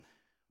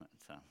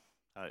letter.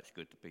 Oh, it's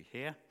good to be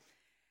here.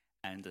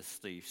 And as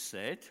Steve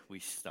said, we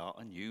start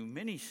a new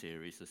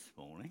mini-series this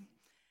morning.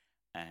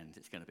 And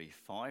it's going to be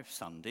 5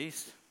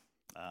 Sundays,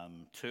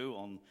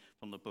 2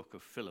 from the book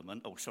of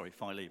Philemon.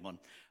 Philemon.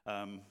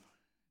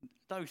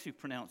 Those who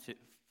pronounce it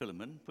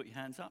Philemon, put your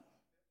hands up.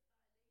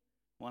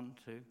 1,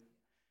 2,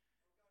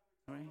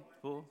 3,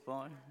 4,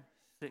 5,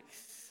 6.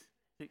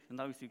 And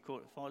those who call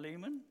it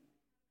Philemon?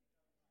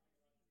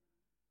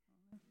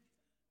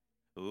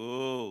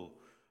 Oh,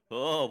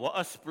 what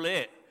a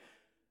split.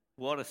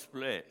 What a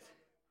split.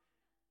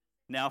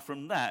 Now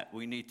from that,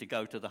 we need to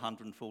go to the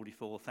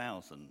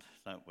 144,000,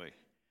 don't we? And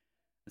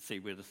see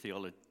where the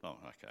theology... Oh,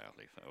 okay, I'll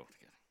leave that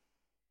altogether.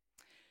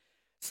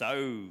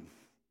 So,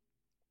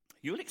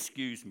 you'll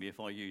excuse me if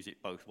I use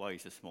it both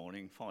ways this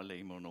morning,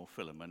 Philemon or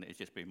Philemon. It's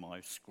just been my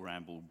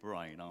scrambled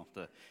brain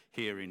after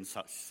hearing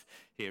such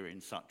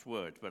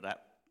words, but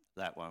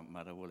that won't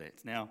matter, will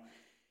it? Now,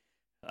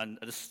 and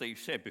as Steve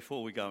said,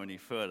 before we go any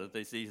further,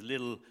 there's these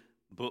little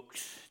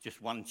books,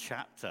 just one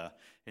chapter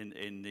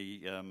in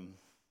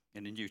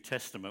the New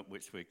Testament,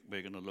 which we're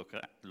going to look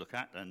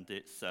at, and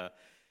it's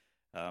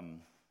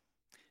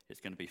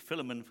going to be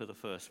Philemon for the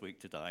first week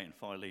today, and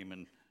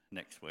Philemon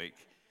next week,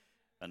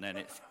 and then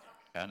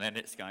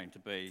it's going to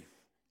be,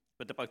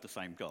 but they're both the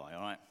same guy,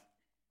 all right?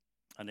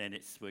 And then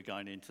we're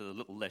going into the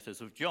little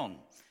letters of John,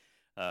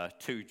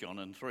 2 John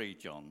and 3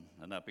 John,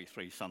 and there'll be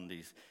 3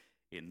 Sundays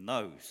in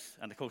those.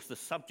 And of course, the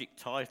subject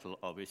title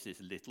of this is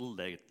Little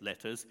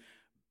Letters,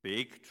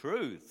 Big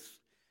Truths.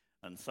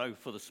 And so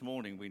for this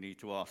morning, we need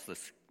to ask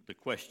the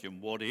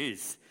question, what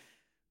is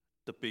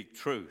the big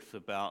truth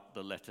about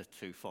the letter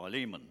to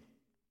Philemon?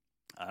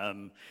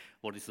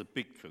 What is the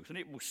big truth? And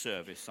it will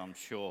service, I'm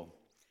sure,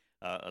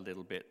 a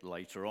little bit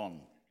later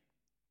on.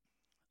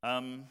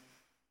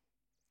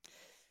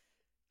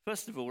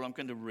 First of all, I'm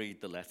going to read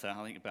the letter.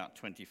 I think about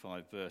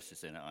 25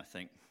 verses in it, I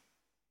think.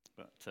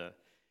 But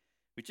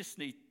we just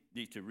need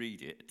to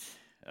read it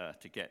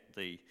to get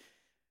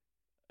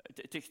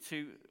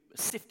to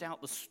sift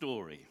out the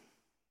story.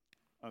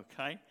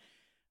 Okay?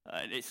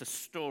 It's a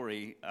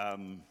story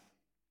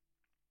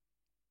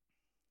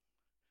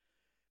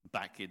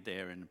back in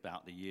there in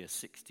about the year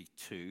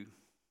 62.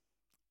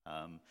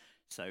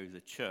 So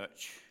the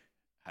church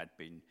had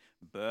been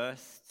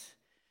birthed.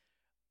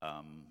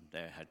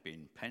 There had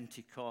been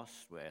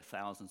Pentecost, where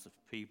thousands of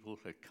people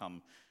had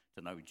come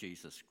to know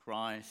Jesus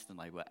Christ, and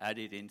they were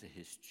added into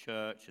his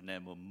church, and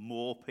there were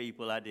more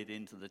people added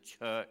into the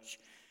church.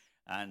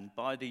 And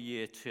by the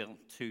year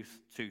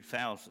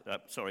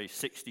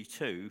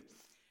 62,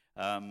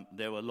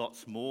 there were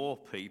lots more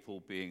people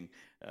being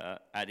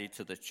added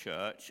to the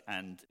church,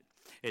 and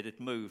it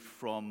had moved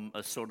from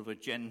a sort of a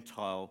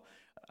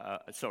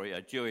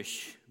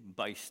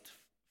Jewish-based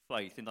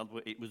faith. In other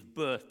words, it was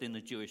birthed in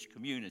the Jewish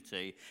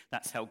community.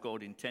 That's how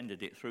God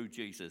intended it through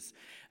Jesus.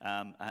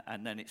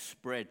 And then it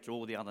spread to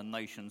all the other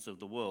nations of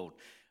the world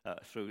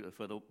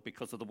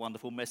because of the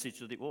wonderful message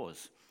that it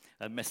was.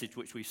 A message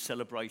which we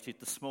celebrated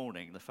this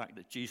morning, the fact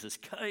that Jesus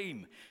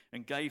came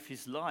and gave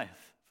his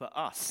life for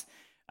us.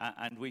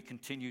 And we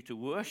continue to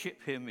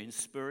worship him in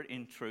spirit,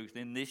 in truth,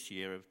 in this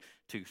year of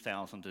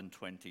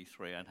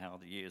 2023 and how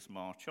the years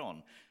march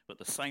on. But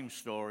the same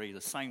story,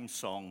 the same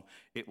song,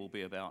 it will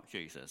be about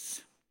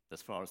Jesus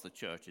as far as the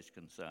church is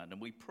concerned.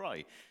 And we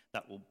pray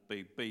that will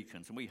be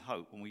beacons, and we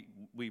hope, and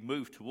we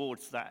move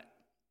towards that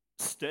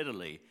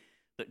steadily,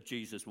 that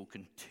Jesus will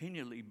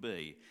continually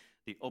be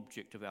the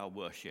object of our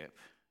worship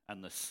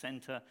and the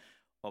center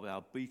of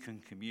our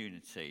beacon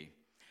community,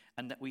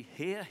 and that we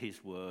hear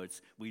his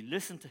words, we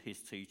listen to his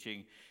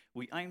teaching,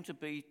 we aim to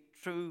be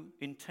true,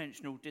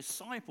 intentional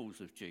disciples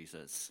of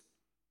Jesus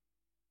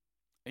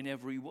in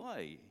every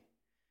way,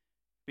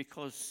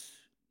 because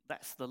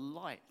that's the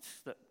light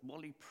that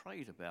Wally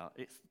prayed about.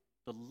 It's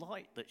the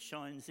light that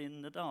shines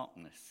in the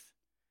darkness,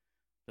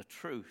 the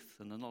truth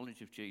and the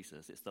knowledge of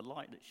Jesus. It's the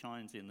light that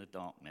shines in the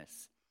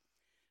darkness.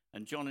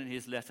 And John in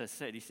his letter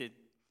said,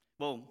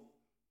 well,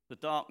 the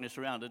darkness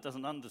around it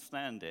doesn't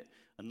understand it,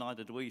 and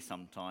neither do we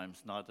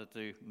sometimes, neither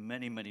do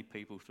many, many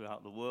people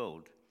throughout the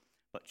world.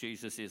 But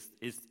Jesus is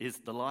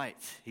the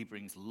light. He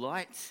brings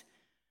light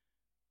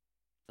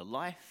to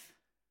life,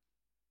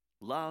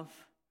 love,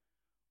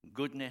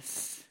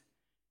 goodness,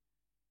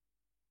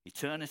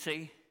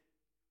 eternity,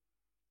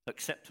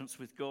 acceptance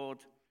with God.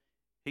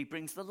 He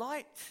brings the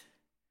light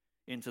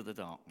into the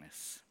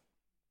darkness.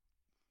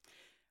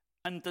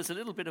 And there's a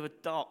little bit of a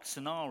dark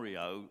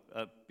scenario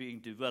being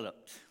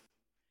developed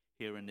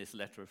here in this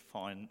letter of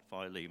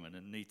Philemon,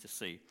 and need to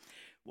see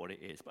what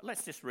it is. But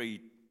let's just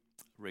read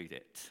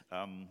it.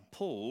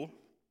 Paul,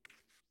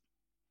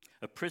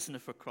 a prisoner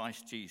for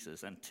Christ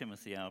Jesus, and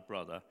Timothy, our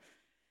brother,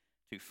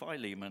 to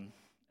Philemon,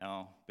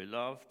 our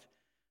beloved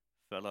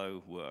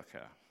fellow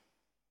worker,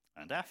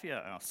 and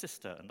Apphia, our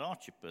sister, and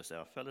Archippus,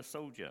 our fellow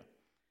soldier,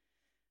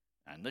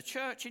 and the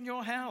church in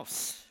your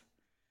house.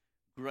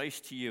 Grace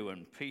to you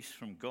and peace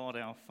from God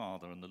our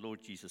Father and the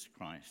Lord Jesus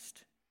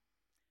Christ.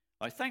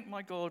 I thank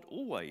my God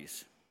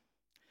always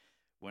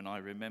when I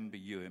remember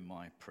you in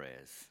my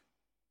prayers.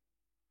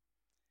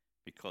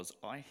 because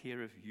I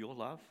hear of your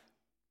love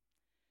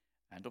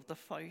and of the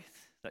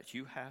faith that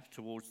you have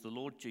towards the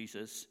Lord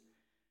Jesus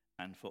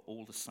and for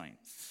all the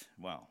saints.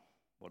 Wow,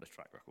 what a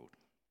track record.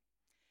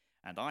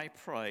 And I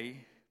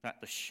pray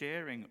that the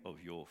sharing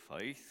of your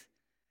faith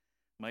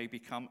may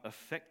become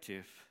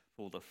effective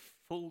for the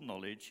full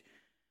knowledge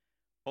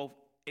of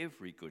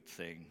every good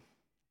thing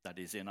that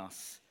is in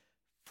us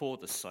for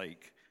the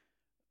sake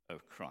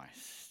of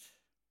Christ.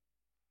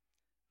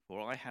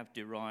 For I have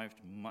derived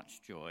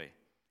much joy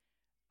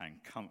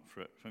and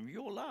comfort from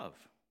your love,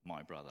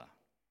 my brother,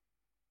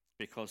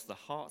 because the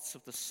hearts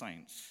of the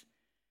saints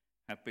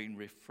have been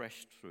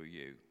refreshed through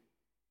you.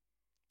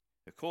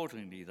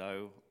 Accordingly,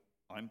 though,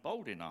 I'm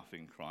bold enough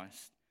in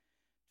Christ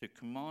to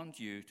command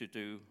you to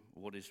do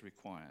what is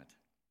required.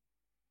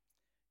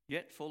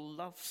 Yet for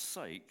love's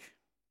sake,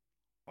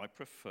 I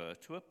prefer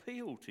to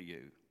appeal to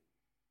you.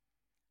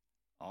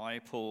 I,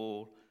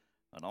 Paul,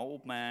 an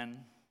old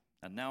man,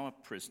 and now a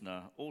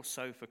prisoner,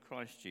 also for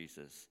Christ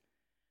Jesus,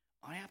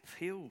 I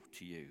appeal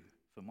to you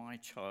for my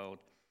child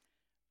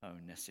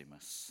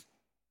Onesimus,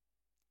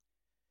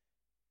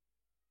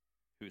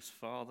 whose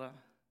father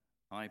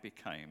I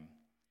became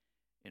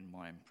in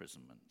my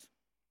imprisonment.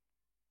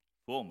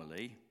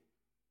 Formerly,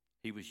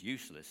 he was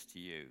useless to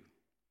you,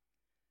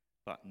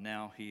 but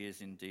now he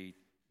is indeed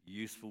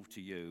useful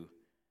to you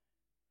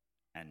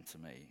and to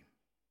me.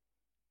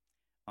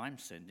 I'm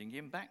sending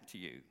him back to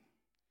you,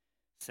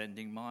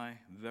 sending my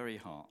very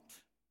heart.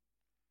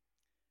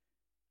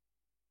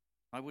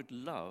 I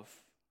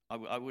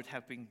would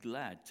have been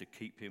glad to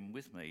keep him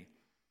with me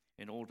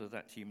in order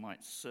that he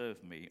might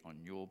serve me on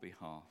your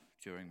behalf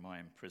during my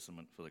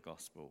imprisonment for the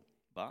gospel.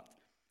 But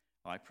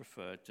I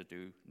preferred to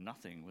do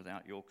nothing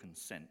without your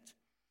consent,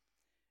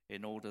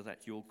 in order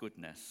that your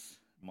goodness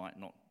might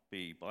not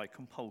be by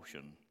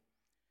compulsion,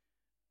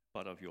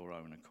 but of your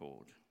own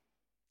accord.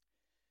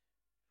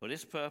 For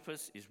this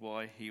purpose is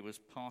why he was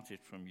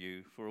parted from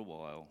you for a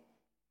while,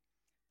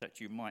 that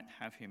you might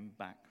have him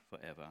back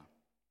forever,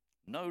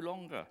 no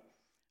longer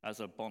as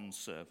a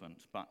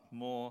bondservant, but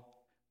more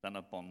than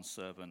a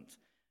bondservant,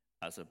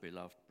 as a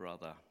beloved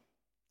brother,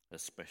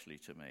 especially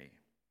to me.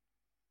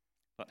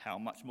 But how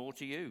much more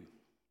to you,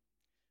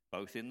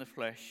 both in the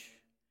flesh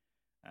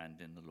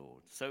and in the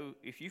Lord. So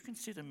if you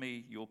consider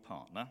me your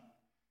partner,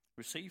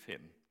 receive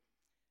him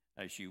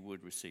as you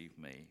would receive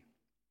me.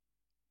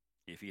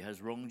 If he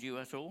has wronged you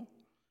at all,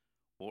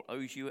 or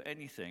owes you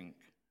anything,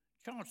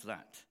 charge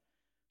that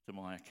to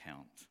my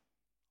account.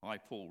 I,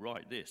 Paul,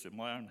 write this with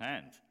my own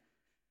hand.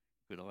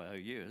 Good I owe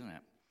you, isn't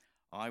it?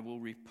 I will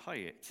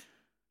repay it,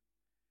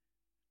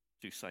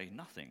 to say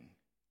nothing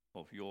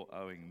of your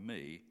owing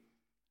me,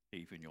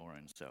 even your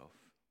own self.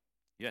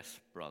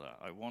 Yes, brother,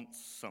 I want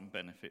some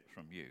benefit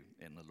from you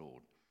in the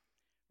Lord.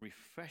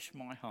 Refresh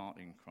my heart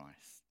in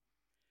Christ.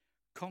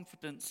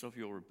 Confidence of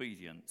your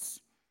obedience,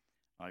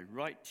 I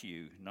write to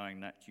you, knowing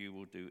that you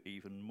will do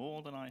even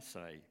more than I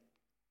say.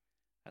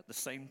 At the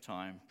same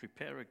time,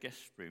 prepare a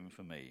guest room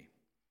for me,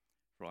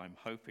 for I'm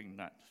hoping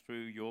that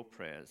through your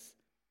prayers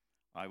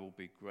I will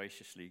be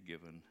graciously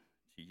given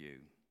to you.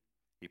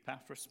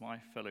 Epaphras, my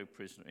fellow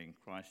prisoner in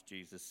Christ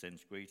Jesus,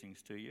 sends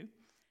greetings to you,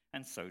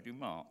 and so do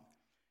Mark,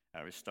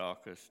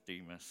 Aristarchus,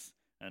 Demas,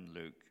 and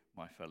Luke,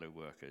 my fellow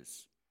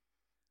workers.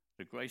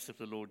 The grace of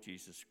the Lord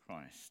Jesus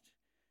Christ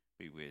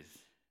be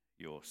with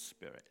your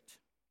spirit.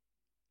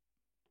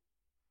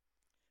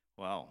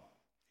 Wow,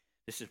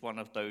 this is one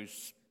of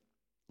those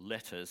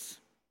letters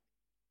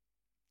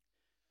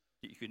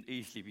that you can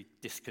easily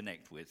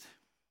disconnect with,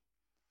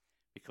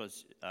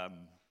 because I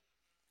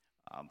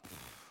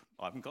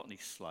haven't got any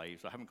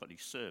slaves, I haven't got any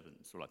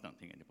servants. Well, I don't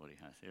think anybody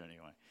has here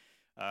anyway.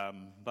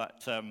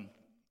 But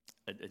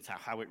it's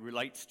how it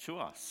relates to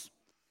us.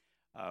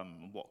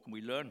 What can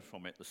we learn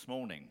from it this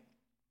morning?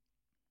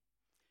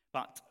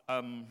 But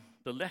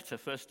the letter,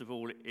 first of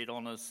all, it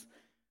honours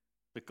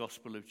the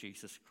gospel of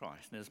Jesus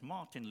Christ. And as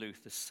Martin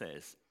Luther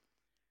says,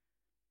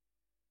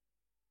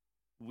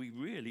 we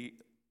really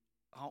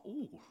are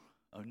all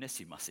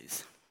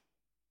Onesimuses.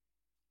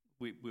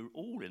 We're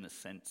all, in a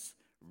sense,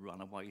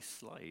 runaway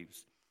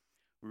slaves.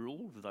 We're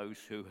all those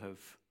who have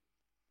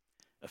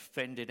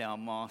offended our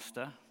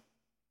master,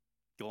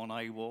 gone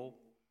AWOL,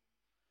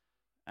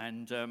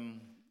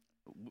 and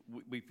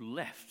we've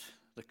left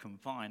the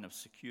confine of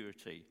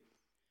security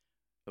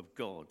of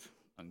God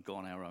and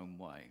gone our own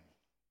way.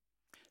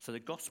 So the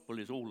gospel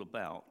is all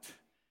about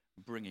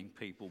bringing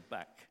people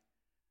back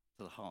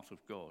to the heart of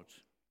God.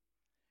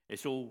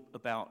 It's all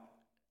about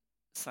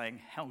saying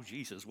how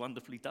Jesus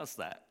wonderfully does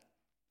that,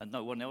 and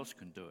no one else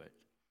can do it.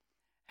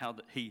 How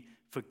that he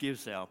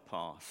forgives our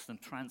past and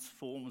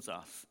transforms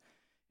us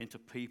into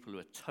people who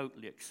are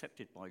totally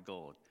accepted by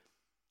God,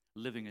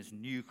 living as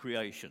new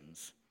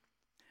creations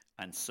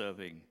and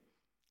serving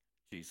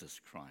Jesus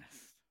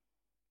Christ.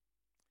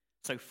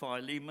 So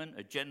Philemon,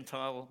 a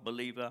Gentile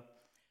believer,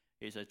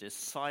 is a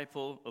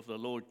disciple of the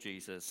Lord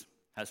Jesus,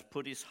 has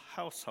put his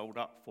household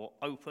up for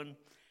open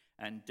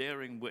and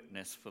daring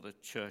witness for the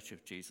church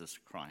of Jesus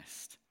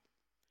Christ.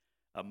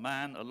 A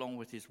man, along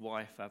with his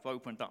wife, have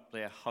opened up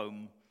their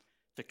home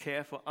to to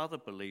care for other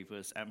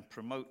believers and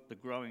promote the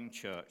growing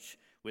church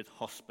with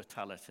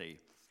hospitality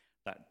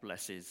that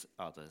blesses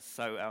others.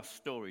 So our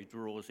story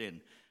draws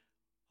in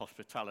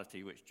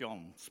hospitality, which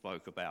John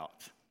spoke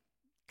about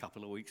a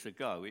couple of weeks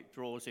ago. It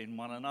draws in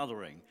one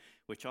anothering,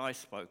 which I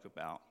spoke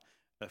about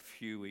a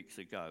few weeks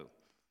ago.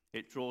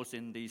 It draws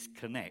in these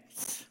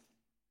connects,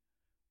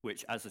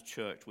 which as a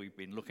church we've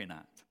been looking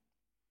at.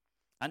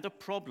 And a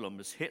problem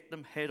has hit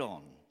them head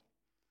on.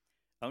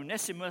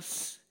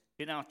 Onesimus,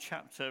 in our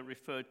chapter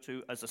referred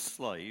to as a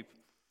slave,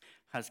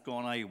 has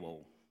gone AWOL,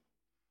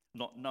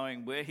 not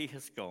knowing where he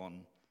has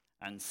gone,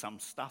 and some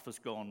stuff has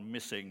gone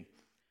missing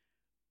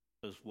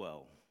as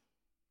well.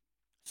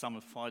 Some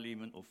of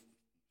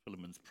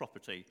Philemon's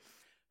property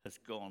has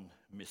gone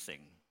missing.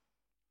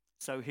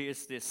 So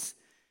here's this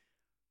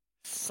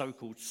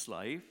so-called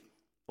slave,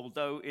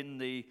 although in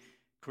the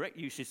correct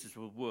usage of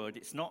the word,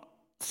 it's not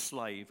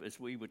slave as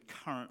we would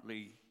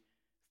currently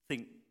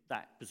think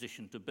that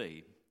position to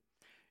be.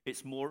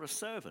 It's more a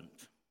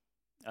servant,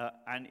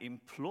 an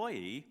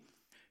employee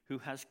who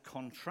has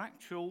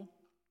contractual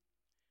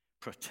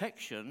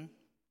protection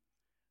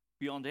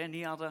beyond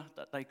any other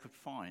that they could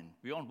find,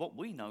 beyond what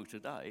we know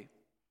today.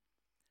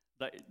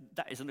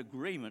 That is an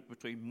agreement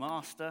between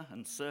master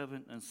and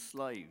servant and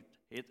slave.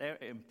 They're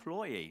an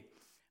employee,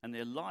 and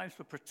their lives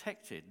were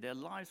protected. Their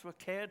lives were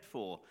cared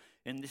for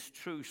in this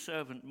true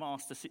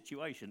servant-master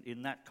situation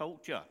in that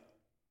culture.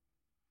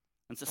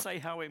 And to say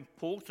how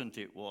important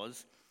it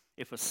was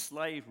if a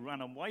slave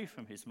ran away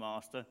from his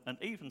master and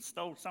even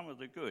stole some of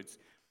the goods,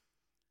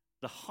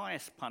 the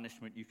highest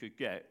punishment you could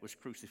get was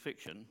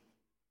crucifixion,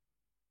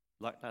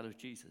 like that of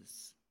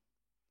Jesus.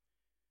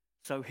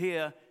 So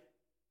here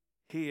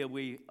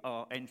we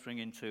are entering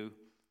into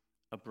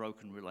a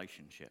broken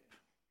relationship.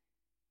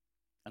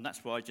 And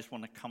that's why I just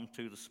want to come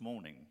to this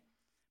morning,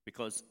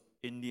 because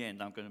in the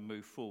end I'm going to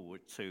move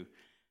forward to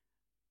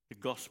the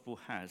gospel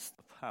has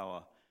the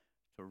power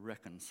to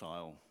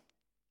reconcile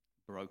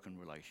broken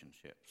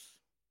relationships.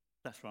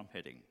 That's where I'm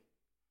heading.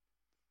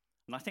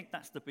 And I think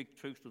that's the big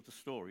truth of the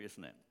story,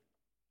 isn't it?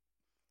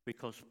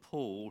 Because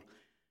Paul,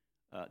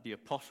 the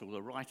apostle,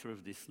 the writer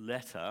of this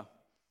letter,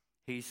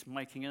 he's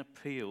making an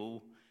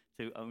appeal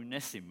to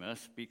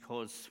Onesimus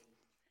because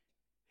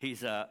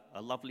he's a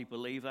lovely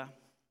believer.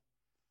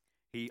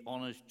 He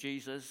honors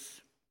Jesus,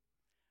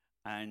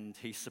 and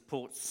he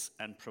supports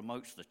and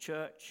promotes the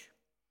church,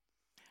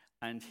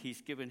 and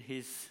he's given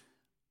his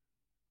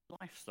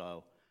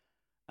lifestyle.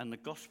 And the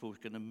gospel is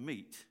going to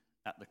meet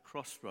at the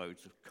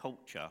crossroads of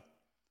culture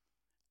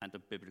and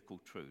of biblical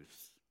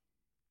truths.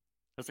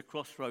 There's a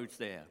crossroads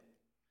there.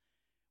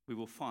 We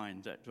will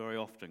find that very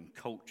often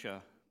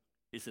culture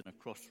is in a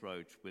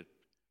crossroads with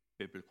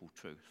biblical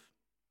truth.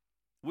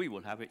 We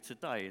will have it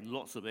today in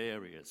lots of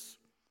areas.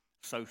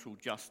 Social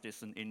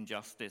justice and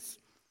injustice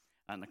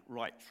and the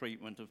right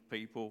treatment of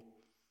people.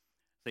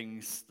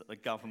 Things that the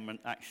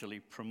government actually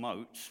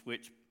promotes,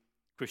 which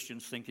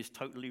Christians think is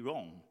totally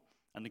wrong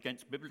and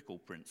against biblical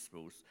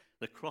principles.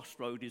 The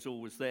crossroad is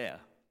always there.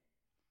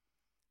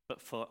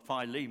 But for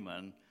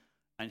Philemon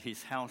and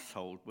his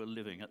household were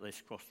living at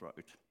this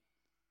crossroad.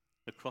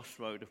 The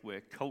crossroad of where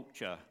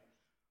culture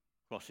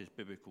crosses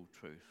biblical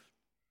truth.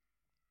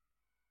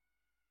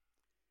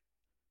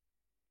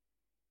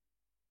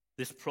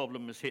 This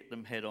problem has hit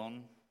them head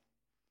on.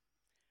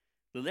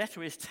 The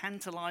letter is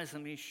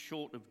tantalizingly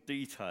short of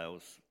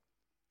details,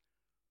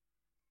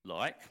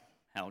 like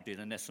how did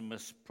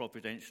Onesimus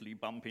providentially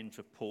bump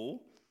into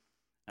Paul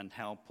and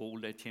how Paul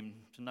led him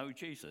to know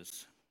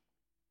Jesus.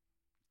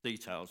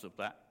 Details of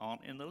that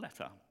aren't in the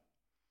letter.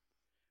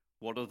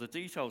 What are the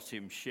details of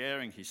him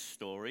sharing his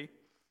story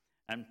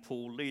and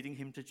Paul leading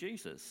him to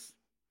Jesus?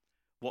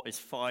 What is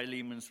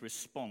Philemon's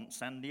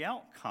response and the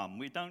outcome?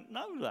 We don't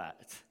know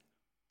that.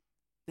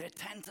 They're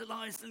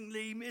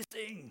tantalizingly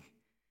missing.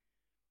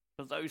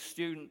 For those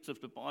students of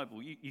the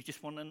Bible, you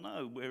just want to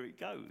know where it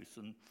goes.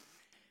 And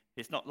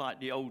it's not like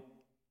the old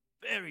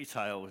fairy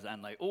tales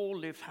and they all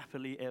lived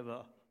happily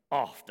ever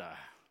after.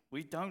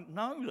 We don't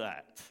know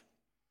that.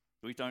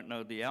 We don't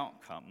know the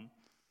outcome.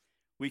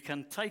 We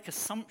can take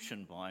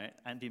assumption by it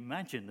and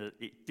imagine that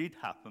it did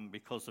happen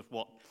because of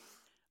what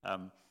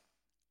other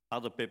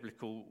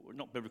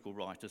not biblical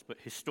writers, but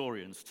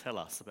historians tell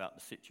us about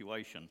the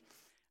situation.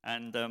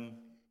 And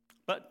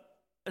but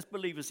as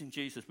believers in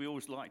Jesus, we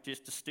always like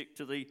just to stick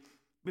to the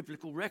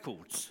biblical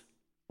records,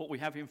 what we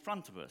have in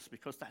front of us,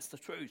 because that's the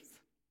truth.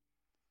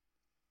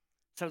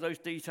 So those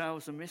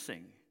details are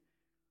missing.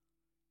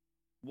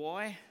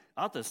 Why?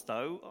 Others,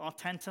 though, are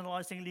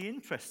tantalizingly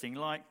interesting,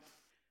 like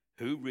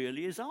who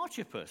really is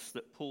Archippus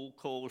that Paul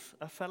calls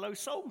a fellow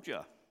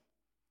soldier?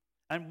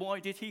 And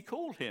why did he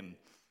call him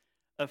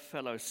a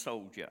fellow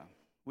soldier?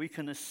 We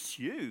can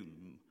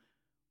assume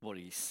what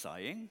he's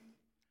saying,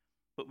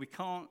 but we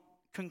can't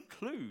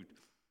conclude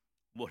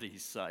what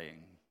he's saying.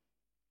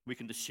 We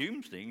can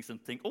assume things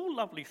and think all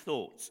lovely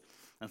thoughts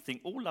and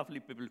think all lovely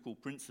biblical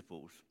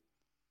principles.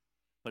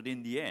 But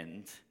in the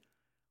end,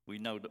 we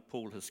know that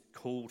Paul has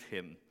called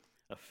him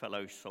a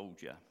fellow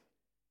soldier.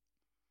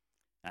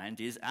 And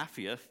is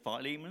Apphia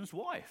Philemon's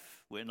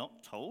wife? We're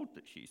not told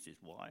that she's his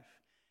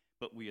wife,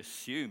 but we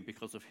assume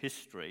because of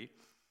history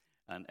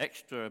and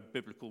extra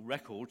biblical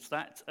records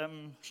that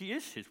she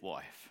is his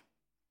wife.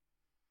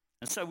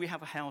 And so we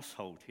have a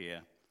household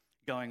here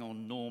going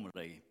on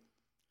normally,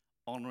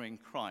 honouring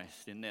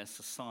Christ in their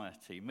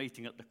society,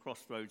 meeting at the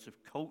crossroads of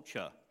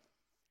culture,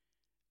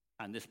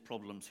 and this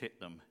problem's hit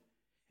them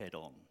head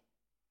on.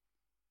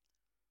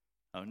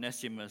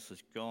 Onesimus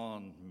has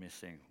gone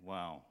missing.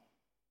 Wow.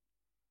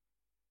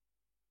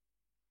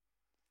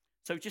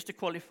 So just to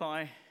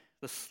qualify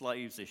the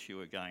slaves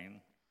issue again,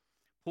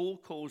 Paul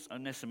calls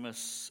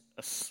Onesimus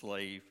a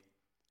slave.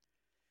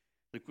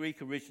 The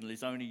Greek original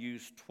is only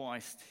used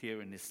twice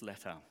here in this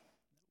letter.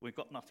 We've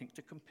got nothing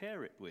to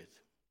compare it with,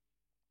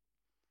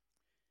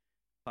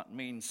 but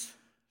means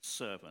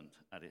servant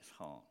at its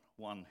heart,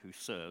 one who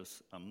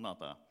serves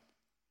another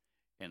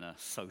in a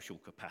social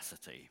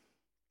capacity.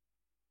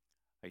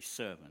 A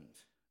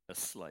servant, a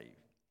slave.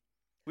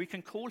 We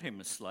can call him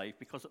a slave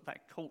because of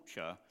that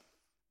culture,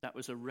 that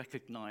was a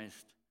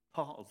recognized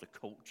part of the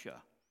culture,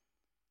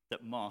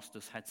 that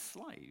masters had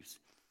slaves.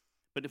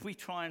 But if we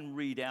try and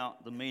read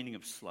out the meaning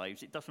of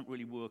slaves, it doesn't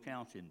really work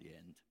out in the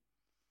end.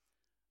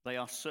 They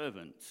are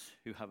servants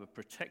who have a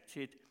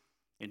protected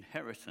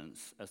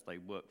inheritance as they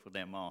work for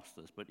their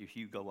masters. But if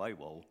you go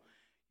AWOL,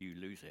 you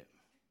lose it.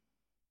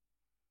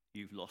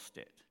 You've lost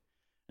it.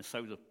 And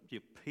so the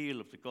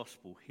appeal of the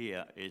gospel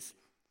here is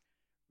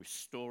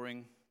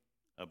restoring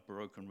a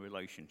broken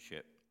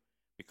relationship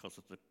because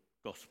of the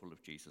gospel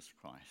of Jesus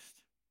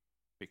Christ.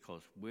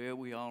 Because where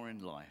we are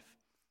in life,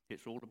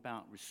 it's all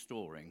about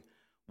restoring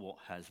what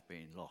has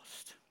been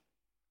lost.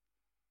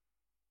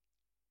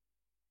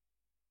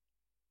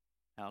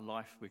 Our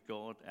life with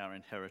God, our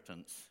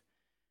inheritance,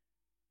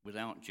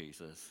 without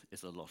Jesus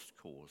is a lost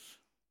cause.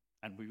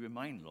 And we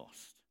remain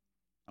lost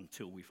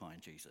until we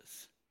find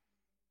Jesus.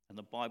 And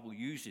the Bible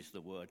uses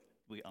the word,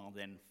 we are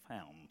then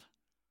found.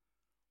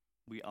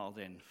 We are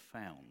then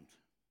found.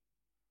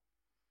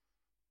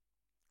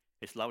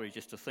 It's lovely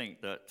just to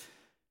think that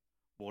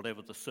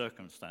whatever the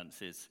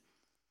circumstances,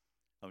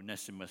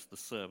 Onesimus, the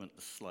servant,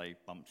 the slave,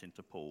 bumps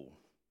into Paul.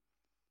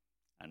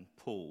 And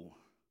Paul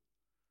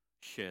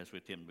shares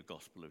with him the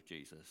gospel of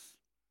Jesus.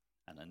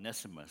 And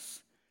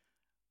Onesimus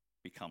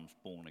becomes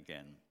born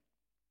again.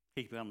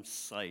 He becomes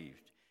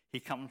saved. He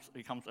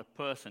becomes a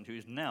person who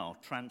is now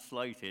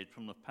translated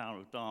from the power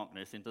of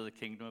darkness into the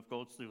kingdom of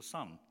God's dear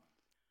Son.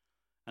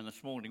 And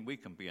this morning we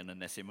can be an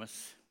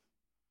Onesimus.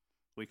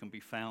 We can be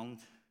found.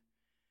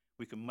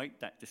 We can make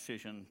that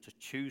decision to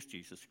choose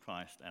Jesus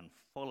Christ and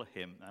follow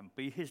him and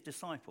be his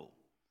disciple.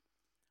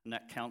 And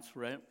that counts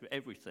for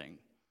everything.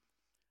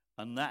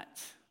 And that,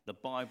 the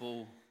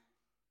Bible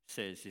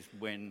says, is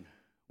when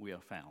we are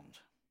found.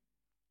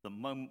 The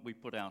moment we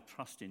put our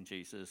trust in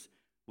Jesus,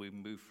 we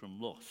move from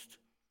lost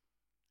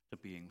to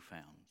being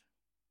found.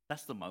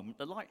 That's the moment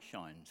the light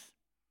shines.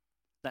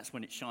 That's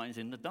when it shines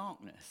in the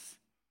darkness.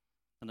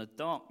 And the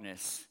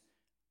darkness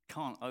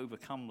can't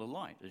overcome the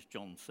light, as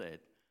John said.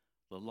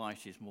 The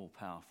light is more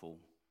powerful.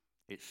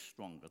 It's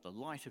stronger. The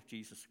light of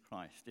Jesus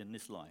Christ in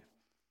this life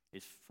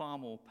is far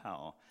more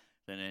powerful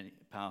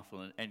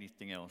than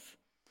anything else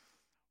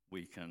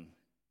we can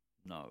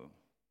know.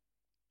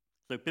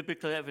 So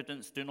biblical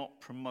evidence do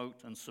not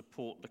promote and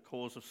support the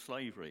cause of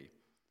slavery,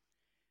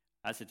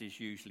 as it is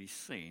usually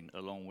seen,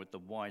 along with the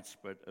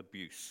widespread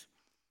abuse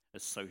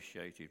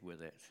associated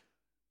with it.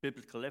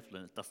 Biblical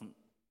evidence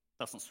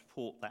doesn't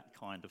support that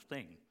kind of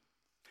thing.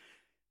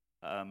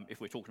 If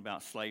we're talking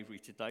about slavery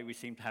today, we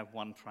seem to have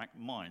one-track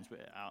minds.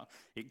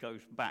 It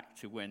goes back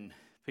to when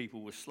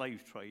people were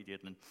slave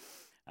traded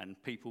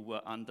and people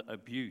were under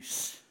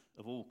abuse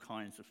of all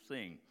kinds of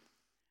things,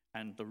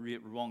 and the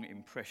wrong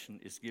impression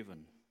is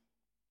given.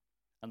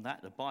 And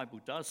that the Bible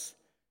does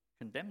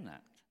condemn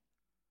that.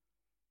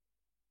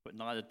 But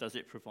neither does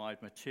it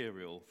provide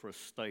material for a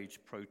staged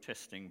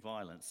protesting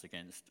violence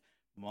against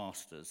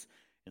masters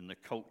in the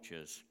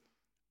cultures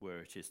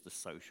where it is the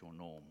social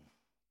norm.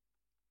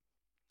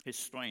 It's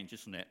strange,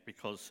 isn't it?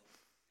 Because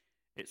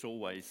it's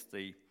always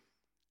the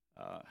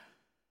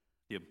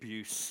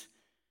abuse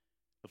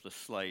of the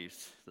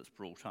slaves that's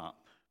brought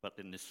up, but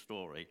in this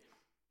story,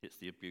 it's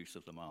the abuse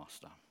of the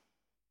master.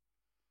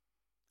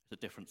 It's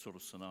a different sort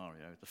of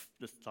scenario.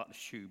 It's like the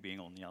shoe being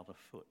on the other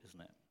foot,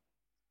 isn't it?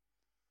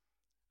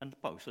 And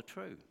both are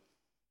true.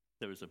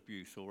 There is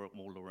abuse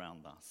all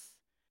around us.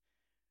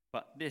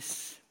 But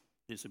this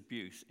is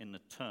abuse in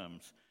the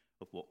terms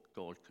of what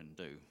God can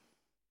do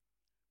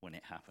when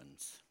it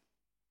happens.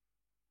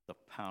 The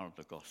power of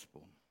the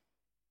gospel.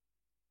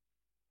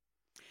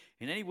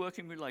 In any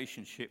working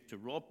relationship, to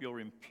rob your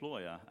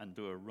employer and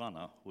do a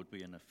runner would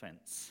be an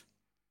offence.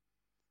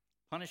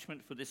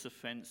 Punishment for this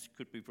offence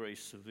could be very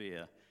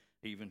severe,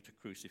 even to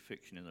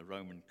crucifixion in the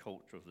Roman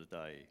culture of the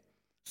day.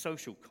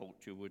 Social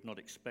culture would not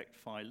expect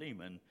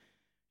Philemon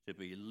to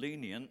be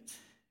lenient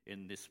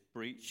in this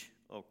breach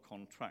of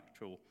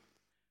contractual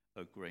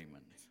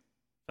agreement.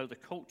 So the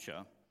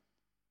culture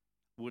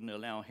wouldn't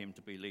allow him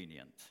to be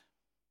lenient.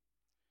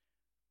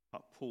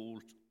 But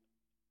Paul's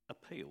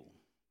appeal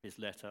his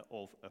letter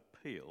of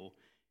appeal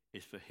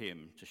is for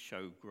him to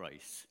show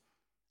grace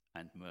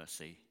and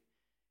mercy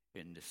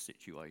in this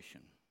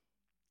situation.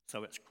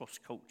 So it's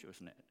cross-culture,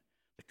 isn't it?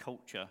 The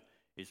culture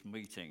is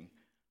meeting,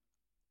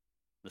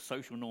 the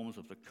social norms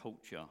of the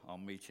culture are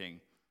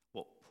meeting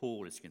what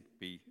Paul is going to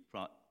be.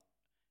 Right,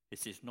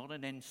 this is not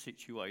an end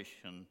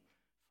situation,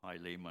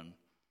 Philemon.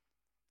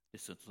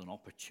 This is an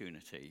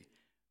opportunity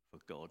for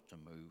God to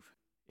move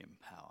in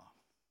power.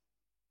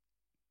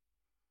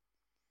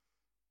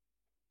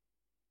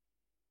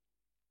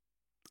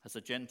 As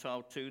a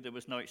Gentile too, there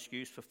was no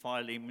excuse for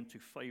Philemon to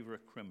favour a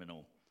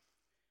criminal.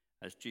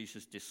 As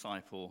Jesus'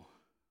 disciple,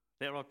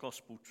 there are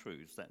gospel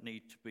truths that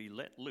need to be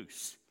let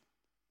loose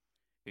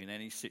in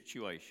any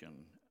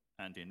situation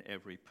and in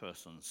every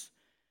person's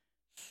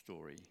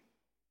story.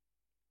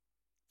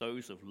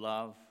 Those of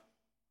love,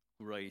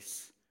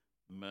 grace,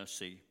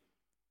 mercy,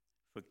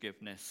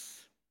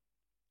 forgiveness,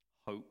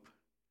 hope,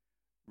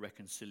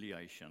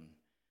 reconciliation.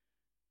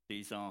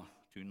 These are,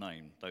 to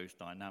name, those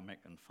dynamic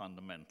and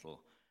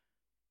fundamental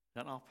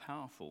that are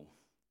powerful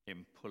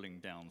in pulling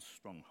down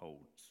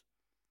strongholds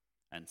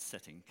and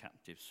setting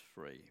captives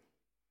free.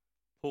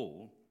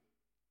 Paul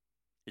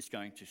is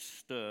going to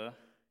stir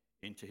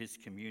into his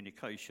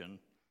communication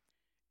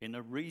in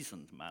a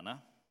reasoned manner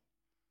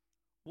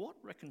what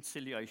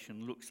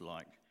reconciliation looks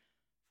like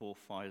for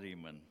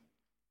Philemon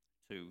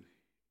to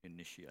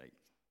initiate.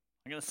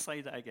 I'm going to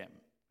say that again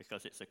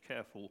because it's a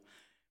careful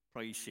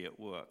précis at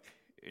work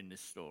in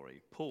this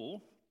story.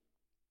 Paul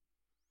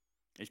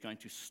is going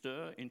to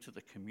stir into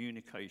the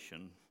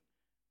communication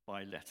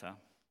by letter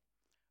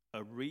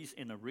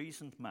in a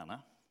reasoned manner.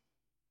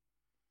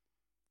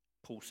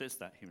 Paul says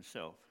that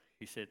himself.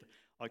 He said,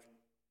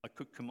 I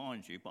could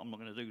command you, but I'm not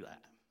going to do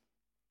that.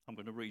 I'm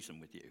going to reason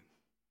with you.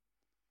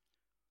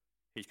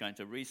 He's going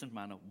to reasoned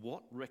manner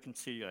what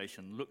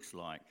reconciliation looks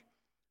like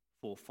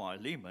for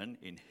Philemon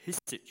in his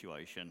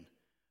situation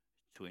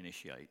to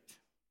initiate.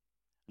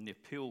 And the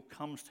appeal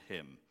comes to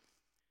him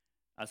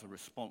as a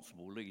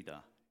responsible leader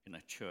in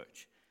a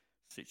church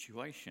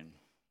situation.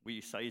 Where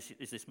you say,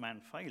 is this man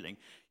failing?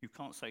 You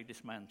can't say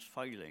this man's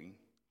failing.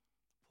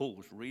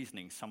 Paul's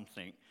reasoning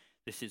something.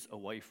 This is a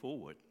way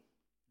forward.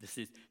 This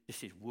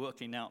is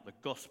working out the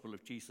gospel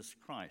of Jesus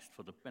Christ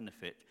for the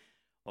benefit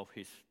of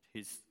his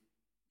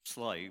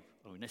slave,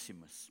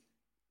 Onesimus.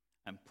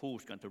 And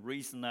Paul's going to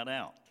reason that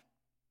out.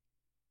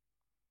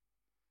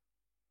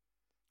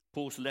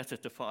 Paul's letter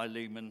to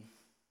Philemon,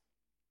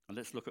 and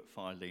let's look at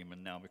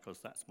Philemon now because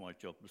that's my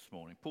job this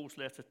morning. Paul's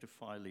letter to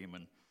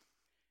Philemon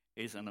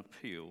is an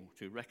appeal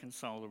to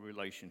reconcile the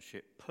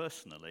relationship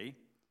personally,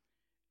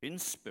 in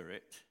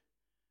spirit,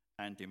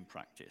 and in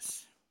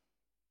practice.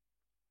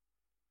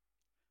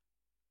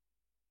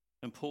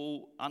 And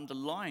Paul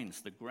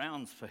underlines the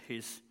grounds for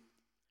his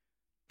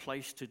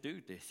place to do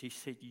this. He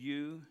said,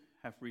 you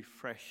have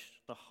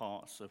refreshed the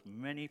hearts of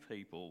many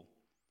people.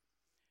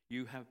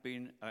 You have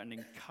been an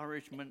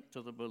encouragement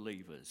to the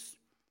believers.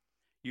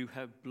 You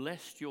have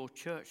blessed your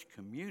church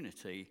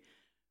community.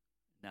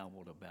 Now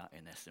what about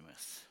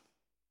Onesimus?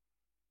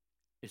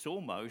 It's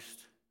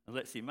almost,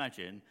 let's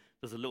imagine,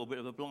 there's a little bit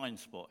of a blind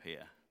spot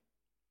here.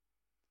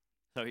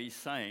 So he's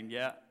saying,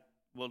 yeah,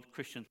 well,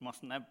 Christians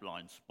mustn't have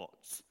blind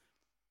spots.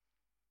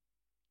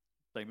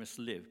 They must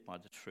live by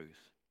the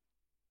truth.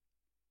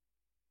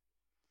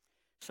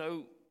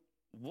 So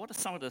what are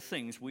some of the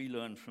things we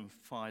learn from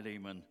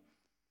Philemon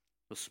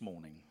this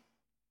morning?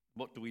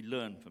 What do we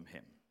learn from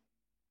him?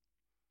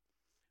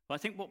 I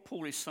think what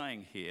Paul is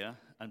saying here,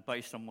 and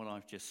based on what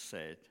I've just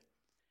said,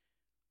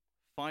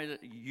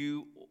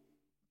 you,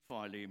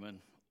 Philemon,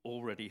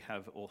 already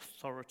have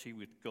authority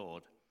with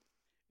God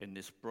in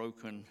this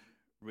broken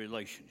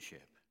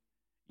relationship.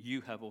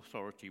 You have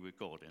authority with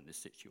God in this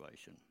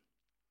situation.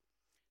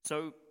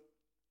 So,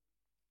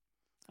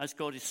 as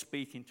God is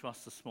speaking to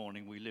us this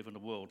morning, we live in a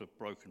world of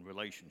broken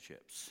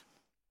relationships.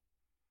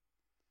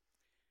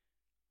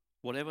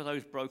 Whatever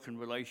those broken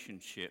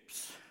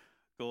relationships,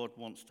 God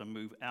wants to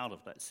move out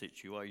of that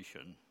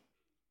situation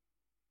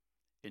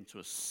into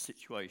a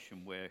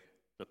situation where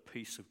the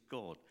peace of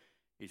God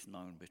is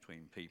known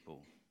between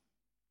people.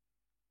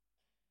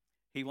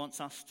 We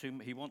actually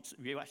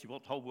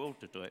want the whole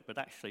world to do it, but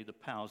actually the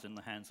power's in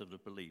the hands of the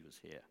believers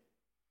here.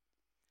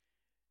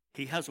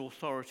 He has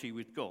authority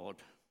with God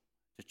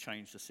to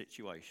change the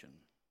situation.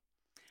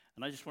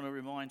 And I just want to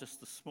remind us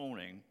this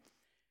morning,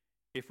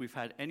 if we've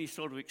had any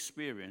sort of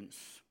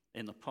experience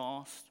in the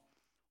past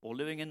or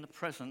living in the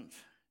present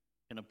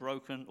in a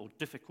broken or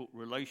difficult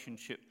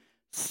relationship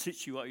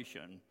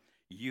situation,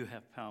 you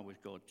have power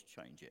with God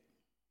to change it.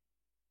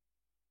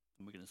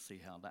 And we're going to see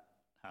how that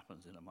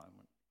happens in a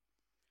moment.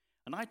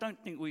 And I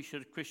don't think we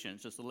should,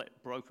 Christians, just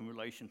let broken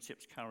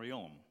relationships carry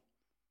on.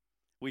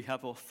 We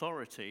have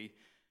authority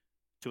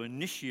to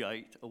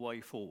initiate a way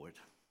forward.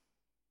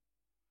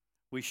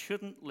 We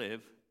shouldn't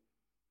live,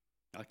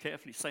 I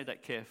carefully say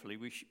that carefully,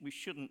 we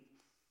shouldn't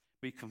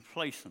be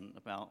complacent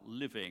about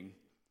living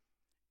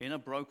in a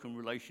broken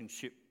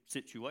relationship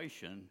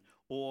situation,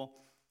 or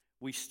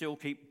we still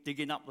keep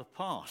digging up the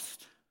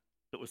past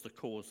that was the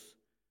cause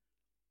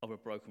of a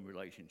broken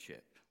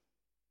relationship.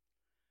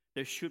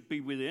 There should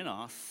be within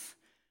us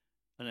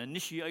an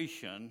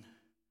initiation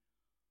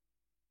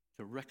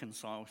to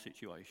reconcile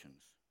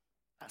situations.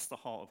 That's the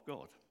heart of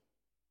God.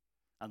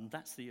 And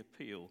that's the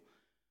appeal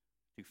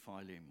to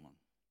Philemon.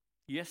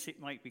 Yes,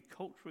 it may be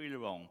culturally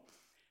wrong.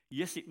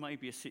 Yes, it may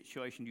be a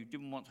situation you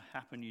didn't want to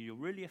happen and you're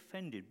really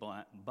offended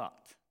by it,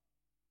 but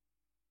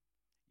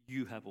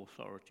you have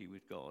authority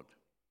with God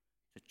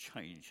to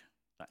change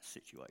that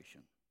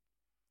situation.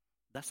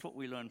 That's what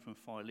we learn from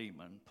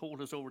Philemon. Paul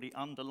has already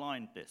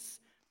underlined this.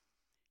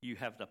 You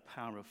have the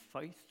power of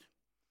faith.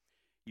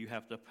 You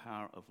have the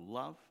power of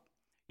love.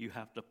 You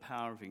have the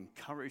power of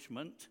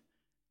encouragement.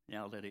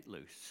 Now let it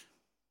loose.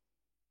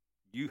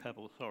 You have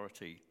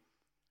authority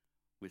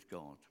with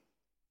God.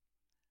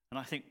 And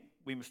I think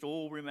we must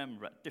all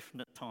remember at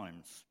different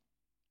times,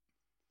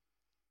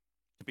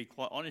 to be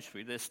quite honest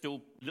with you, there's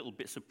still little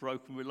bits of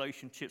broken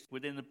relationships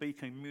within the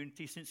Beacon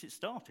community since it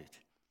started.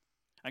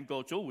 And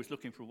God's always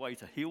looking for a way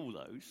to heal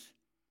those.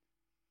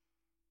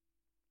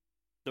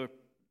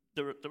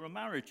 There are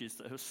marriages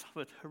that have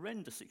suffered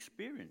horrendous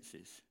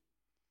experiences.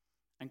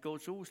 And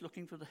God's always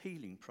looking for the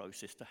healing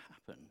process to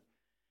happen.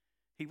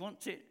 He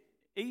wants it,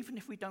 even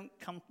if we don't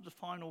come to the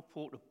final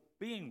port of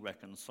being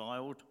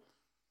reconciled,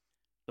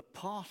 the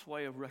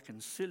pathway of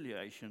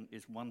reconciliation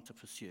is one to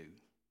pursue.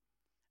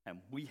 And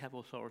we have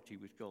authority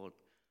with God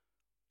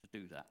to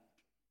do that.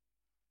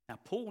 Now,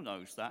 Paul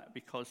knows that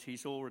because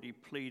he's already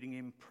pleading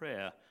in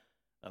prayer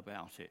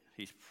about it.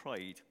 He's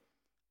prayed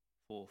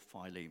for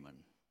Philemon.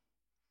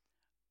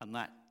 And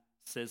that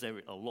says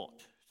a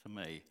lot to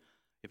me.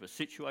 If a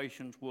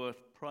situation's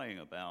worth praying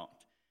about,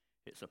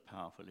 it's a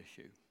powerful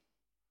issue.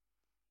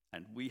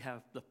 And we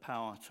have the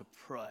power to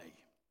pray.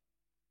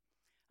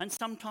 And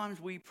sometimes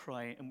we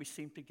pray and we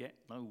seem to get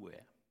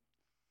nowhere.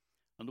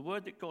 And the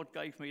word that God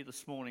gave me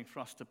this morning for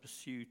us to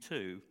pursue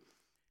too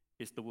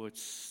is the word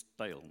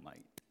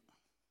stalemate.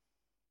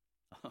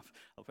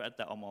 I've had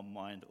that on my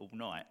mind all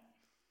night.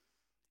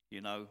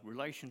 You know,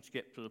 relations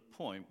get to the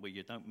point where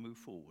you don't move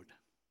forward.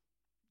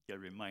 You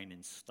remain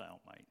in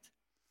stalemate.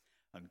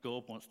 And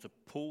God wants to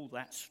pull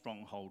that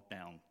stronghold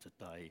down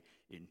today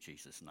in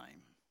Jesus'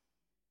 name.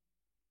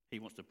 He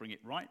wants to bring it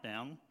right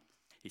down.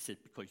 He said,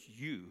 because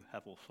you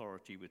have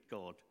authority with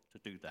God to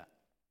do that.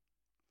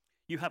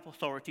 You have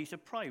authority to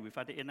pray. We've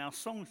had it in our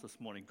songs this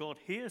morning. God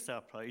hears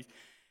our praise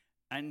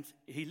and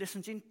he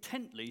listens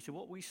intently to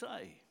what we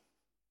say.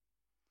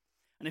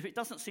 And if it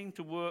doesn't seem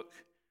to work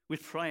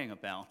with praying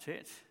about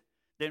it,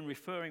 then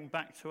referring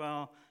back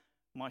to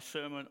my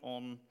sermon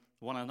on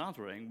one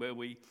anothering, where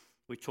we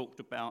talked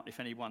about if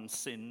anyone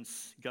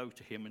sins, go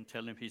to him and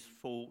tell him his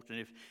fault. And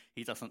if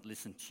he doesn't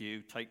listen to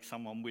you, take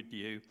someone with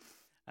you.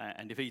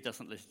 And if he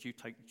doesn't listen to you,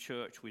 take the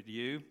church with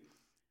you.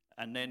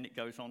 And then it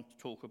goes on to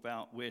talk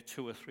about where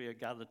 2 or 3 are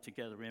gathered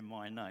together in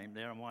my name,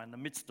 there am I in the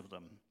midst of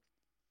them.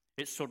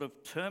 It sort of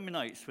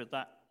terminates with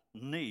that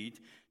need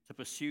to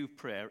pursue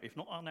prayer, if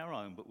not on our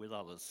own, but with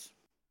others.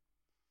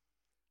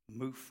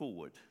 Move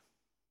forward.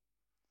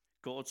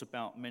 God's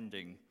about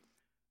mending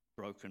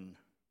broken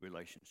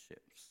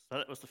relationships. So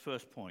that was the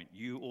first point.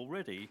 You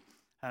already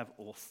have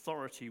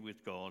authority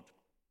with God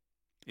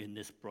in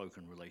this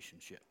broken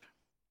relationship.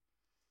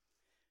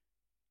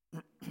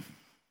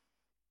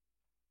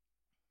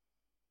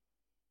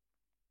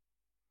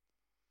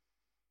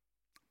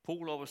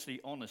 Paul obviously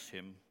honours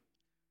him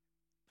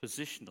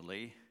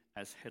positionally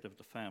as head of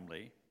the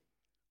family,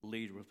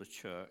 leader of the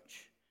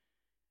church,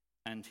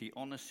 and he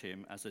honours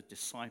him as a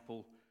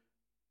disciple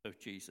of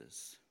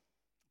Jesus.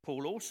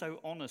 Paul also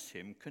honours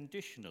him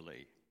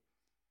conditionally,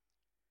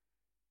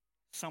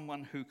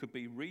 someone who could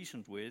be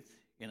reasoned with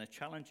in a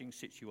challenging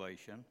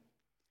situation,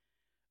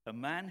 a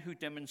man who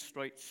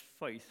demonstrates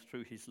faith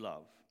through his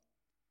love.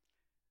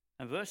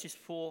 And verses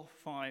 4,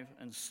 5,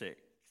 and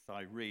 6,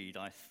 I read,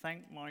 I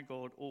thank my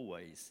God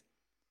always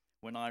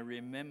when I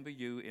remember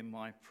you in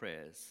my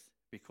prayers,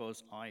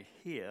 because I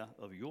hear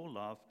of your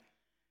love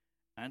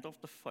and of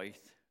the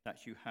faith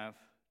that you have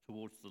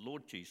towards the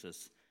Lord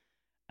Jesus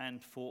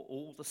and for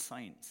all the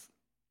saints.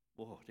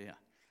 Oh dear.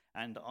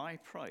 And I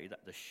pray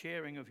that the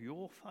sharing of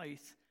your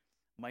faith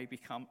may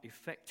become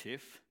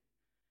effective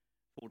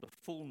for the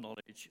full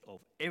knowledge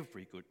of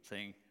every good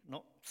thing,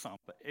 not some,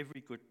 but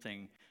every good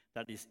thing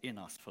that is in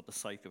us for the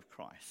sake of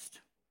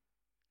Christ.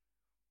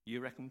 You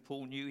reckon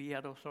Paul knew he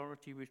had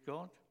authority with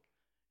God?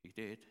 He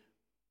did.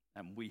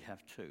 And we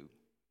have too,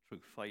 through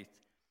faith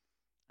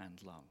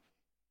and love.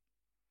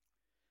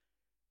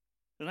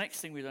 The next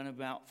thing we learn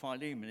about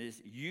Philemon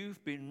is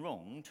you've been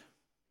wronged,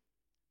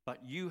 but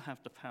you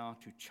have the power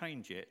to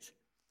change it.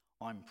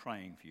 I'm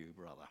praying for you,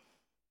 brother.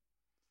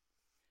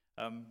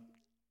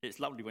 It's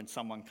lovely when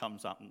someone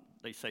comes up and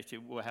they say to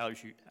you, well,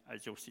 how's your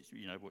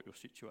what your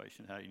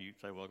situation? How, and you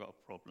say, well, I've got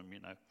a problem,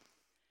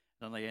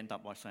 Then they end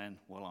up by saying,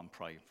 well, I'm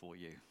praying for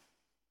you.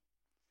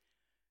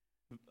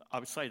 I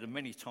would say that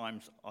many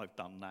times I've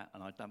done that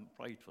and I haven't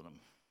prayed for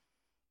them,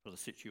 for the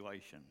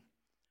situation.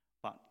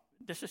 But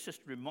this is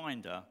just a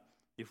reminder,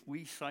 if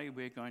we say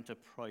we're going to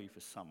pray for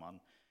someone,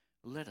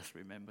 let us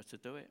remember to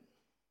do it.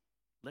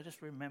 Let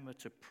us remember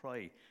to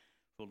pray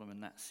for them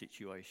in that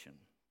situation.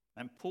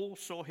 And Paul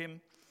saw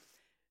him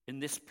in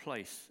this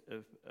place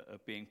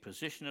of being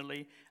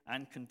positionally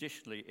and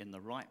conditionally in the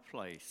right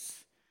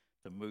place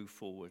to move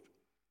forward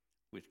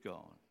with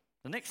God.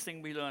 The next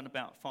thing we learn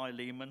about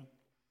Philemon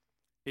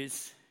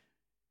is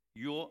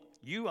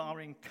you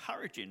are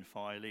encouraging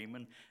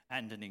Philemon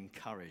and an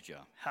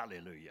encourager.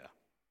 Hallelujah.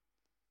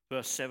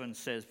 Verse 7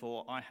 says,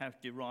 "For I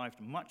have derived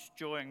much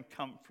joy and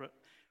comfort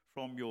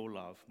from your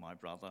love, my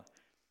brother,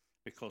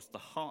 because the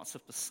hearts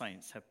of the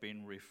saints have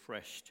been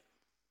refreshed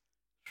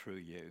through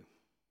you."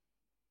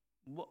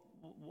 What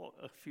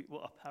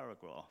a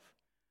paragraph.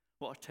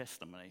 What a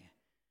testimony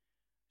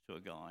to a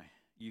guy.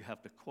 You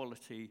have the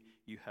quality,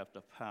 you have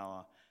the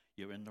power,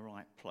 you're in the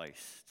right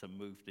place to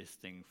move this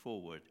thing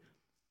forward.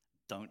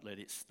 Don't let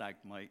it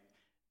stagnate,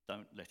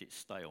 don't let it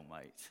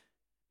stalemate,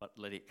 but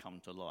let it come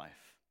to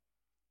life.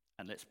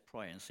 And let's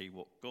pray and see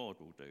what God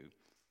will do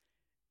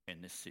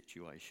in this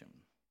situation.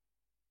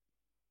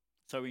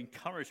 So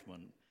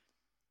encouragement.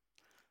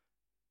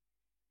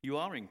 You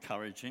are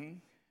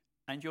encouraging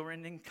and you're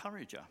an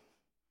encourager.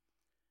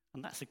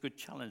 And that's a good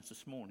challenge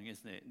this morning,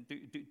 isn't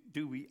it?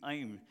 Do we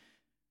aim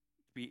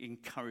to be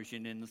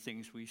encouraging in the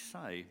things we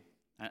say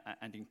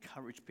and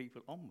encourage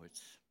people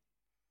onwards?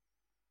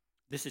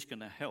 This is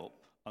going to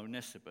help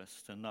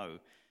Onesimus to know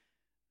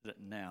that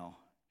now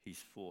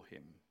he's for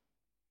him.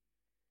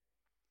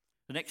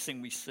 The next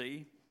thing we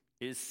see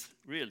is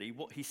really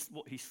what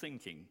he's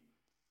thinking.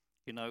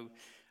 You know,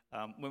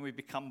 when we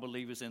become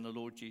believers in the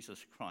Lord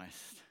Jesus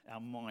Christ, our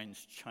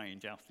minds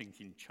change, our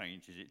thinking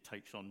changes. It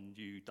takes on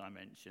new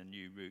dimension,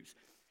 new roots.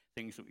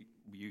 Things that we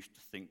used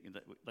to think,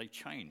 that they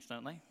change,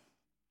 don't they?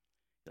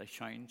 They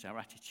change. Our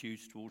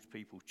attitudes towards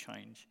people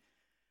change.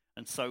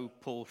 And so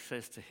Paul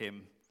says to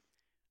him,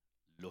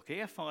 "Look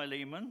here,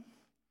 Philemon,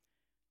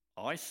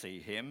 I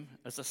see him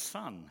as a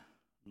son,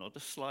 not a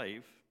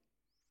slave.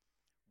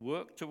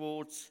 Work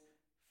towards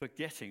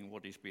forgetting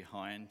what is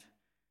behind.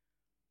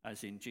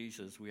 As in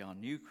Jesus, we are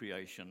new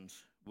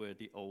creations where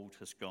the old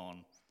has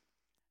gone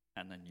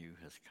and the new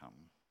has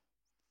come."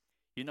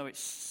 You know, it's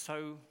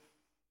so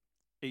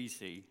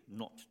easy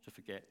not to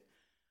forget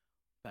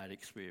bad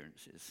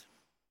experiences.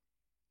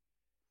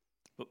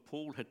 But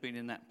Paul had been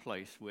in that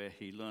place where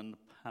he learned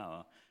the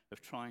power of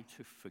trying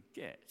to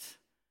forget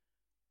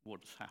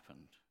what has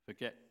happened,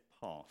 forget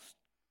past,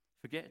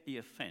 forget the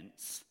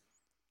offense,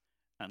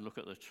 and look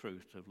at the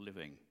truth of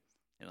living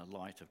in the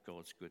light of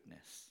God's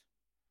goodness.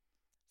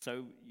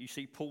 So you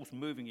see Paul's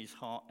moving his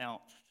heart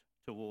out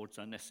towards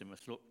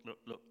Onesimus.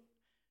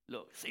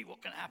 Look, see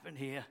what can happen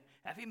here.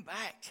 Have him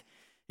back.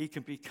 He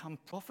can become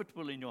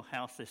profitable in your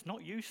house. It's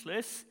not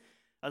useless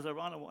as a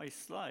runaway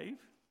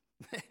slave.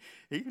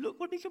 Look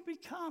what he can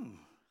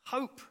become.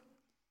 Hope.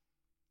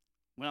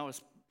 When I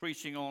was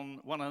preaching on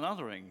one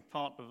anothering,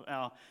 part of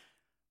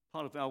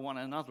our one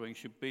anothering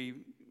should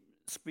be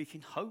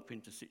speaking hope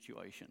into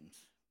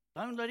situations.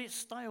 Don't let it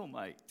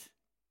stalemate.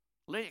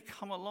 Let it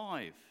come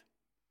alive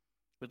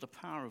with the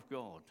power of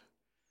God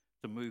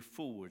to move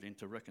forward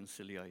into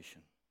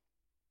reconciliation.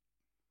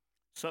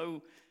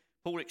 So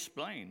Paul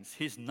explains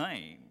his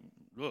name.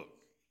 Look,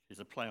 there's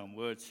a play on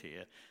words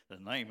here. The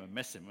name of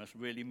Onesimus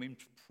really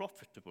means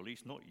profitable.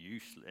 He's not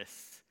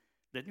useless.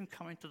 Let him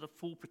come into the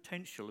full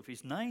potential of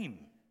his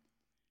name.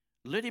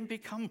 Let him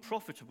become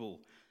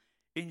profitable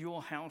in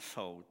your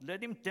household.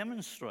 Let him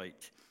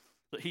demonstrate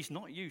that he's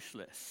not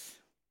useless.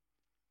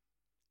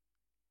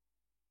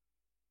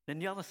 Then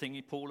the other thing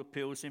Paul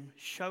appeals him,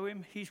 show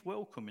him he's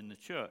welcome in the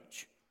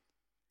church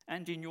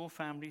and in your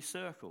family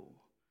circle.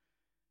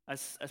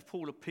 As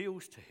Paul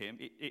appeals to him,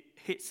 it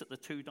hits at the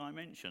two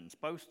dimensions.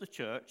 Both the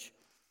church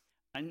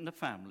and the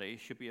family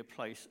should be a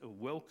place of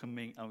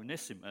welcoming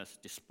Onesimus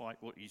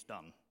despite what he's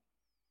done.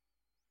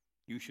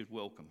 You should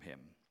welcome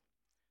him.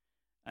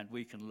 And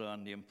we can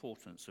learn the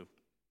importance of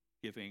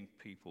giving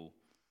people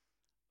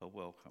a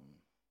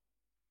welcome.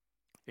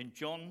 In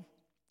John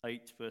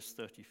 8, verse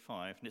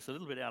 35, and it's a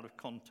little bit out of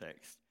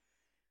context,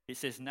 it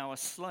says, "Now a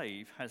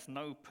slave has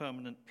no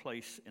permanent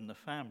place in the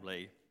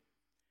family,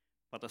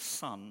 but a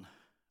son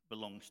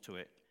belongs to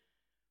it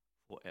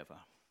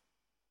forever."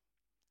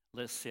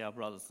 Let's see our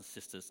brothers and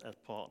sisters as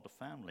part of the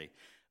family,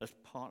 as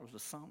part of the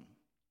son.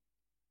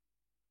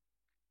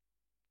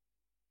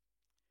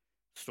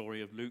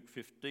 Story of Luke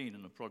 15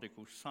 and the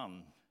prodigal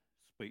son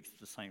speaks to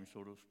the same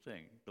sort of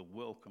thing. The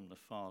welcome the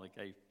father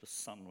gave the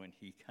son when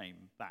he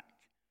came back.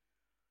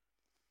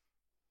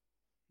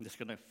 I'm just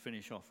going to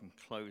finish off and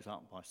close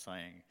up by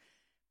saying,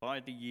 by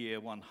the year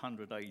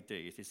 100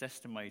 AD, it is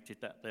estimated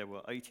that there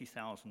were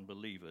 80,000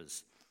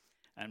 believers,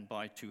 and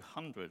by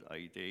 200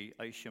 AD,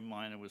 Asia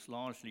Minor was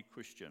largely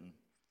Christian.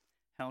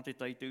 How did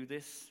they do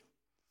this?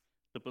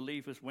 The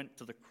believers went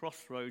to the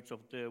crossroads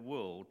of their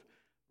world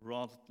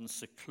rather than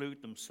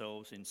seclude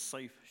themselves in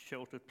safe,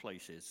 sheltered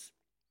places.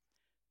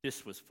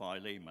 This was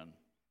Philemon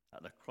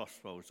at the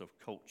crossroads of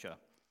culture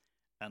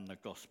and the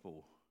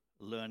gospel.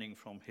 Learning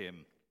from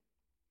him,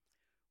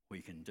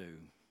 we can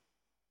do.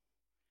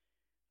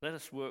 Let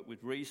us work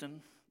with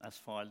reason, as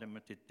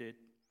Philemon did,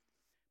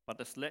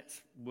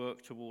 let's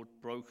work toward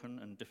broken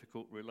and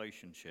difficult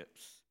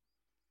relationships.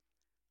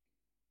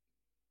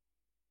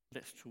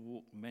 Let's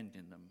toward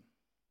mending them.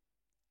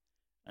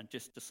 And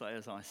just to say,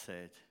 as I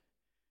said,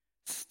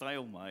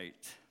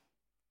 stalemate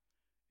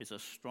is a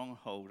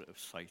stronghold of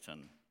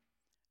Satan,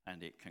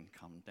 and it can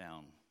come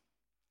down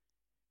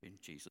in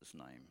Jesus'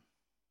 name.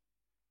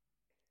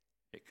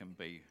 It can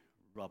be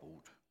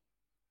rubbled.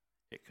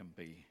 It can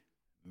be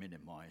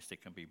minimized.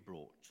 It can be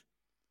brought.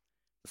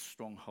 The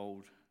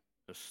stronghold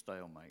of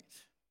stalemate.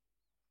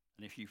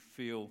 And if you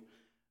feel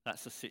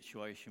that's a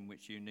situation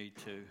which you need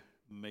to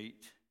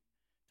meet,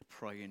 to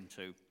pray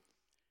into,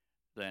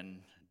 then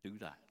do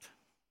that.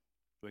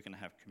 We're going to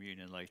have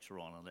communion later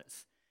on, and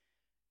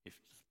if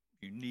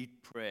you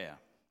need prayer,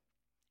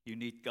 you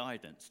need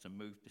guidance to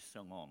move this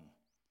song on,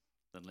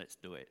 then let's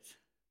do it.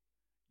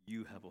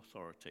 You have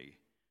authority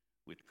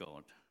with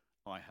God.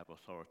 I have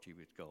authority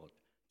with God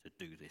to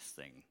do this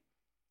thing.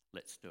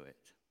 Let's do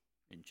it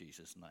in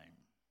Jesus'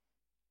 name.